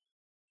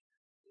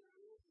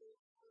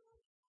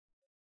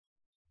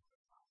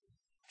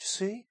 You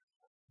see?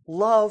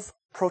 Love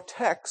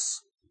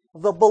protects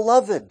the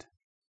beloved.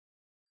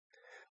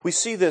 We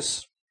see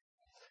this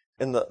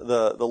in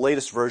the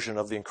latest version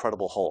of The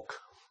Incredible Hulk.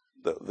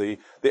 The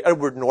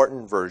Edward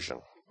Norton version.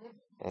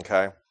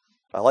 Okay?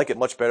 I like it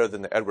much better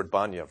than the Edward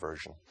Banya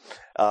version.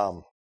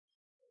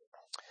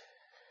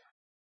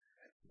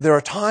 There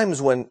are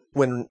times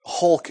when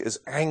Hulk is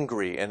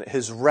angry and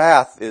his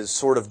wrath is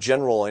sort of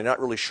general and you're not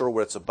really sure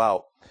what it's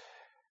about.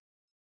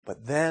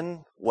 But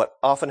then, what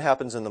often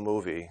happens in the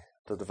movie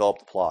to develop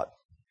the plot,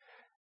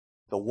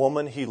 the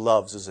woman he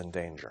loves is in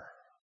danger.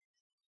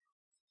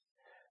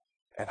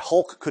 And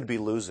Hulk could be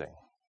losing.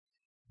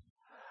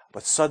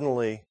 But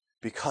suddenly,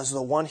 because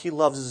the one he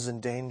loves is in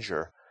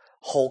danger,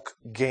 Hulk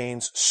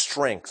gains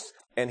strength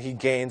and he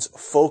gains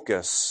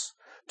focus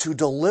to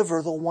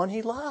deliver the one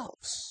he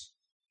loves.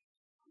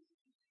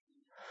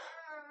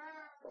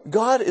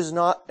 God is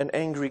not an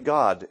angry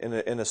God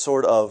in a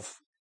sort of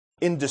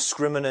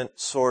indiscriminate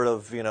sort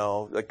of,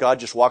 like God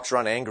just walks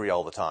around angry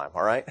all the time,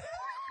 all right?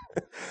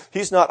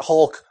 He's not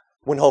Hulk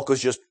when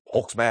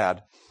Hulk's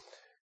mad.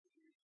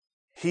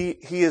 He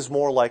is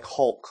more like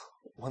Hulk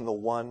when the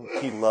one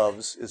he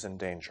loves is in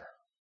danger.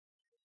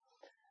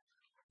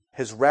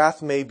 His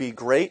wrath may be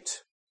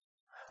great,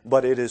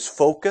 but it is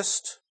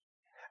focused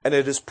and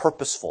it is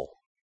purposeful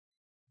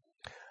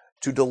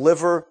to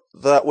deliver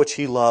that which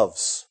he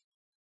loves.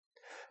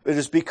 It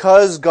is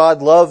because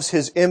God loves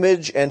his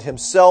image and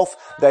himself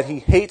that he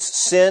hates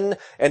sin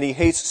and he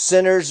hates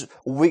sinners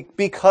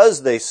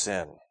because they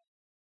sin.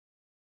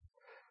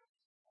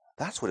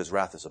 That's what his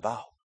wrath is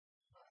about.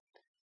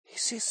 He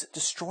sees it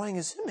destroying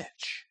his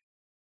image.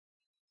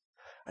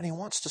 And he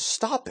wants to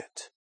stop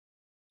it.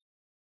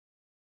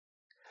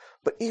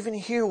 But even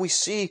here we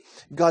see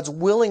God's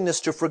willingness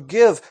to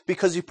forgive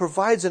because he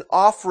provides an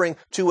offering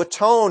to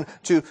atone,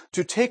 to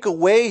take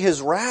away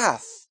his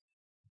wrath.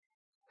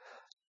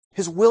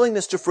 His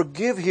willingness to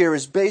forgive here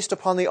is based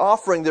upon the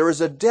offering. There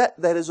is a debt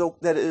that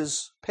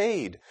is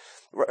paid.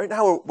 Right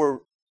now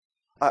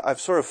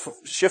I've sort of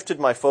shifted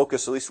my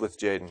focus, at least with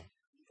Jaden,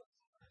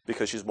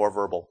 because she's more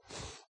verbal.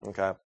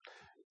 Okay.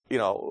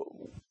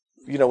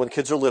 When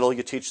kids are little,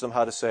 you teach them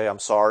how to say, I'm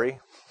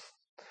sorry.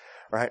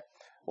 Right?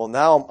 Well,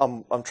 now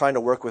I'm trying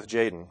to work with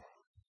Jaden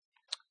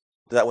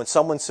that when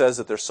someone says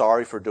that they're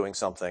sorry for doing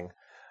something,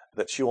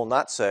 that she will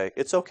not say,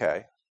 it's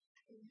okay,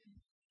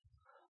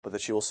 but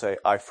that she will say,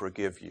 I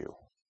forgive you.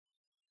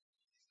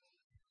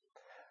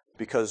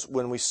 Because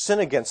when we sin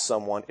against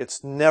someone,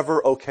 it's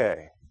never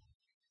okay.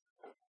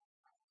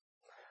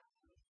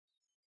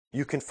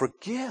 You can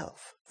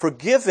forgive.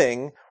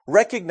 Forgiving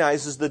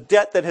recognizes the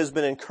debt that has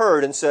been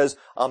incurred and says,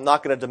 I'm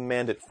not going to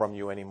demand it from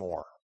you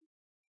anymore.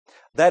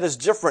 That is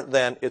different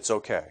than it's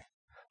okay.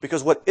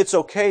 Because what it's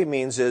okay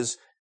means is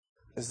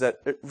that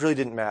it really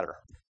didn't matter.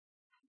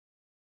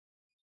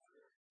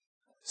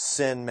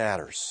 Sin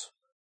matters.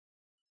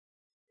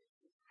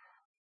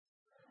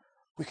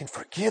 We can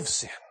forgive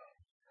sin.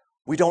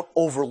 We don't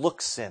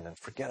overlook sin and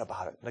forget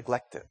about it,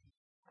 neglect it.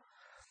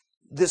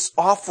 This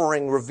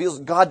offering reveals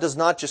God does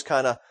not just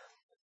kind of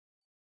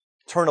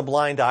turn a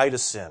blind eye to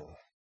sin.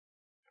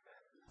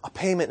 A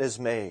payment is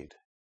made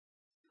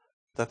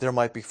that there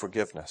might be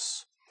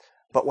forgiveness.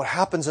 But what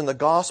happens in the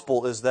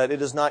gospel is that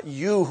it is not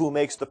you who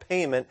makes the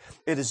payment,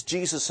 it is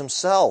Jesus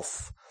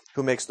himself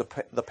who makes the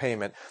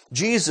payment.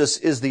 Jesus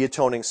is the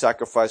atoning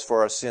sacrifice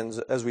for our sins,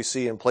 as we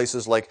see in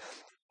places like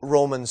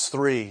Romans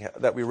 3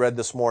 that we read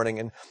this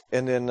morning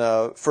and in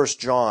 1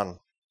 John.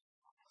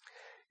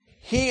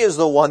 He is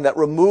the one that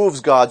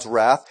removes God's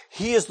wrath.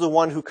 He is the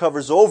one who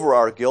covers over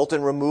our guilt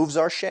and removes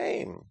our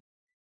shame.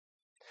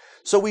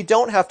 So we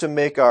don't have to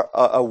make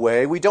a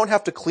way. We don't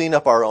have to clean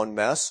up our own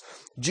mess.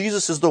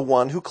 Jesus is the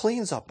one who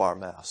cleans up our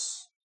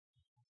mess.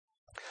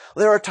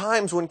 There are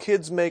times when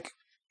kids make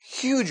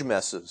huge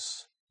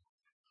messes,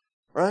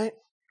 right?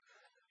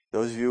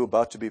 Those of you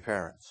about to be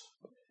parents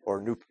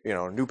or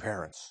new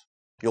parents,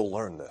 you'll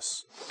learn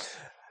this.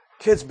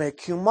 Kids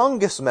make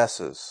humongous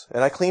messes,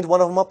 and I cleaned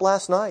one of them up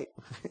last night.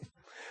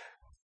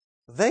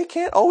 They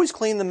can't always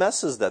clean the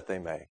messes that they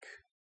make.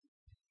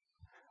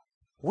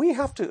 We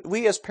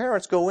as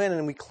parents go in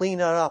and we clean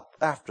it up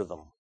after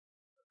them.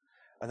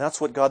 And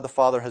that's what God the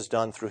Father has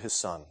done through his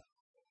Son.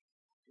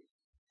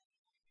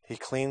 He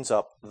cleans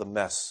up the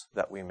mess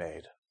that we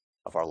made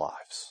of our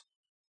lives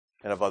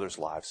and of others'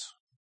 lives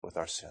with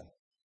our sin.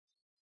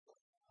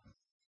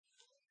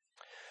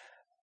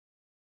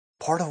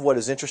 Part of what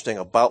is interesting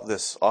about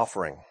this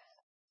offering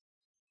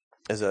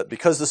is that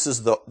because this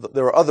is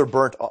there are other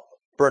burnt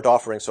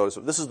offerings, so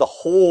this is the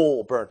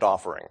whole burnt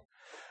offering,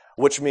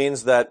 which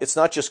means that it's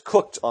not just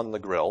cooked on the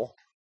grill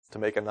to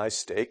make a nice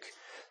steak.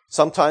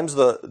 Sometimes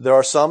there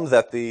are some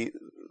that the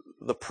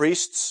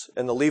priests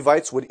and the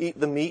Levites would eat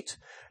the meat,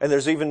 and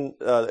there's even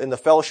in the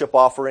fellowship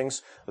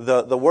offerings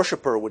the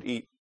worshiper would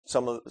eat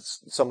some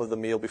of the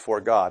meal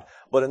before God.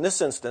 But in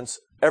this instance,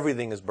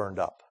 everything is burned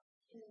up.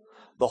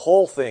 The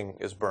whole thing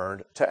is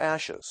burned to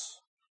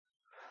ashes.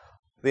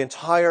 The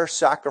entire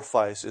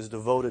sacrifice is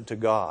devoted to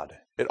God.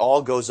 It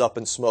all goes up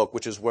in smoke,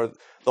 which is where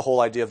the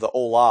whole idea of the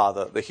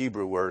olah, the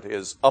Hebrew word,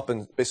 is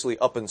basically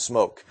up in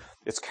smoke.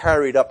 It's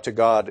carried up to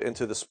God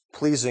into this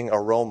pleasing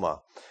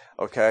aroma.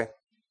 Okay?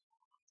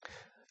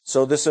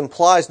 So this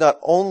implies not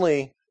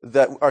only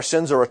that our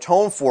sins are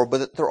atoned for, but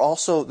that there are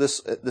also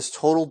this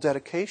total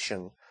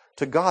dedication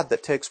to God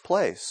that takes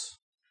place.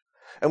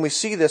 And we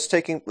see this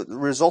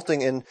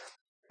resulting in,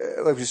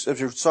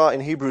 as you saw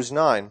in Hebrews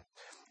 9,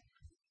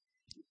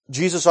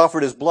 Jesus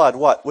offered his blood.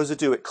 What does it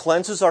do? It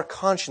cleanses our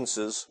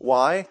consciences.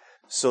 Why?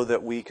 So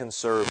that we can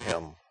serve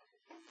him.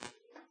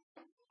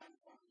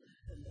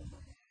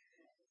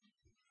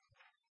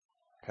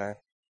 Okay?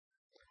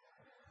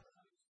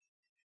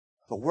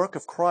 The work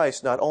of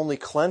Christ not only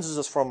cleanses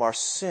us from our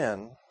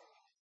sin,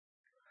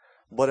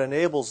 but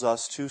enables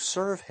us to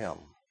serve him.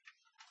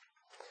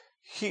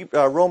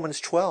 Romans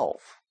 12.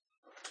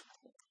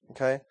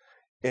 Okay?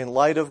 In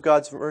light of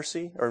God's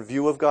mercy, or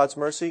view of God's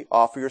mercy,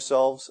 offer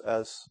yourselves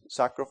as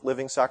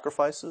living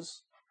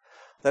sacrifices.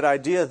 That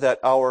idea that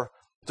our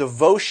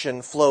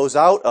devotion flows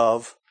out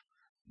of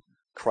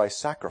Christ's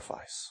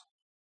sacrifice.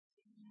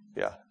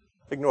 Yeah,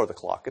 ignore the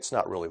clock. It's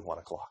not really 1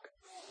 o'clock.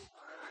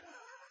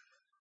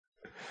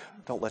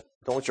 Don't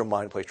let your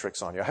mind play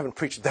tricks on you. I haven't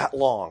preached that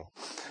long.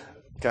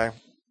 Okay?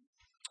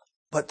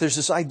 But there's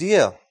this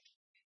idea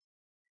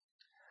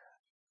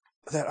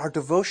that our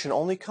devotion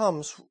only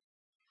comes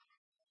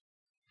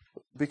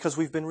because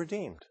we've been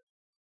redeemed.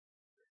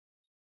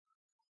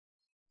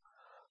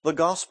 The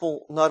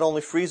gospel not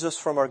only frees us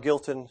from our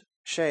guilt and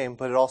shame,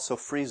 but it also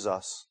frees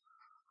us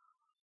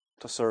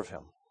to serve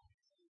him.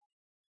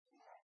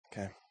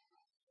 Okay.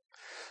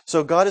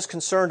 So God is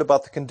concerned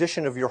about the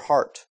condition of your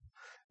heart,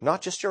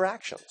 not just your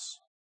actions.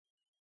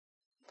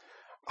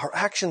 Our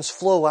actions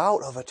flow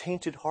out of a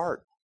tainted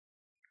heart.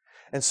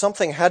 And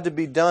something had to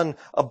be done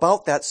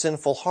about that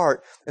sinful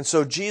heart. And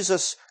so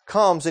Jesus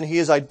comes and he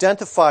is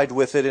identified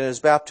with it in his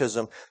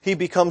baptism. He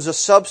becomes a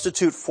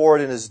substitute for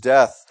it in his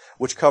death,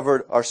 which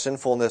covered our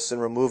sinfulness and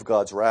removed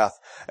God's wrath.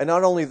 And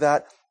not only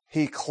that,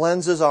 he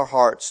cleanses our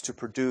hearts to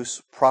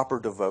produce proper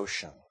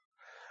devotion.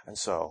 And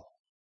so,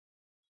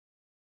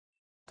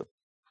 to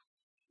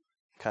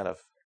kind of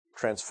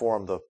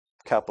transform the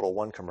Capital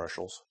One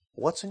commercials,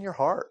 what's in your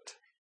heart?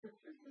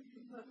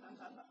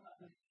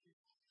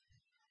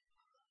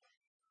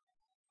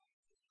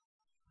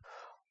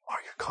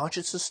 Are your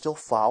consciences still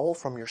foul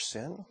from your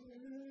sin?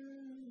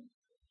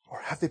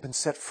 Or have they been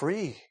set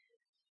free?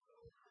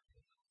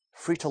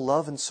 Free to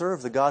love and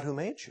serve the God who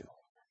made you?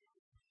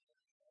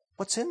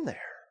 What's in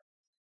there?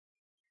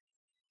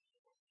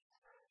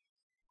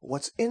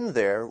 What's in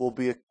there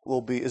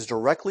is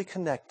directly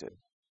connected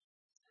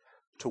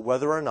to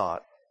whether or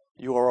not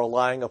you are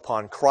relying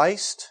upon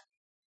Christ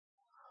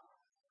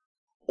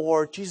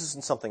or Jesus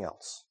and something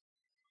else.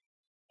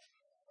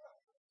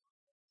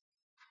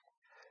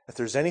 If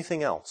there's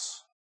anything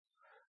else,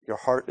 your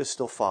heart is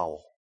still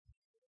foul.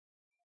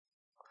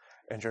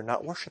 And you're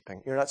not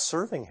worshiping. You're not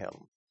serving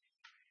Him.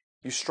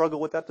 You struggle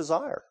with that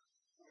desire.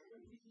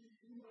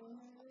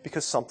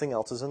 Because something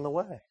else is in the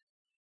way.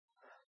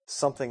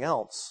 Something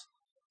else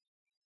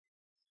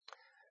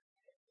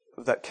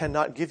that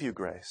cannot give you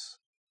grace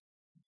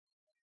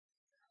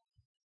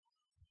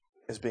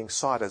is being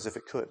sought as if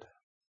it could.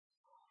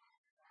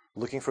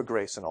 Looking for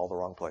grace in all the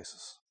wrong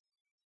places.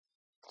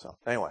 So,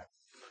 anyway,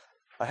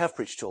 I have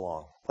preached too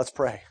long. Let's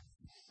pray.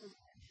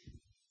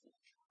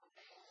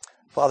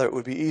 Father, it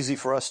would be easy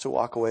for us to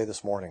walk away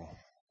this morning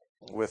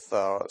with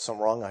some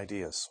wrong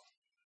ideas.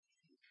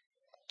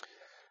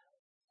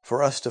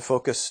 For us to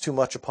focus too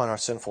much upon our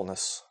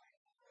sinfulness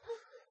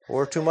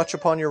or too much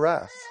upon your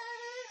wrath.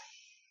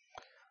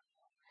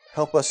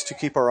 Help us to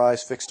keep our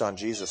eyes fixed on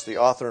Jesus, the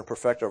author and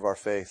perfecter of our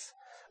faith,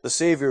 the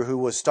Savior who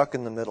was stuck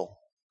in the middle,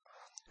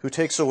 who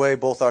takes away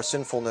both our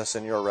sinfulness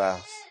and your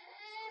wrath.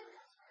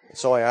 And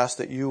so I ask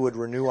that you would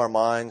renew our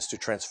minds to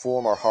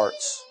transform our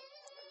hearts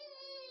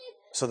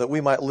so that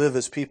we might live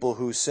as people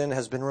whose sin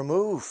has been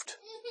removed.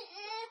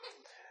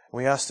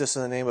 We ask this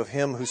in the name of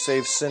Him who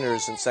saves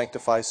sinners and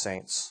sanctifies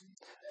saints,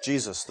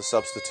 Jesus, the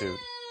substitute.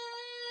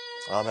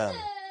 Amen.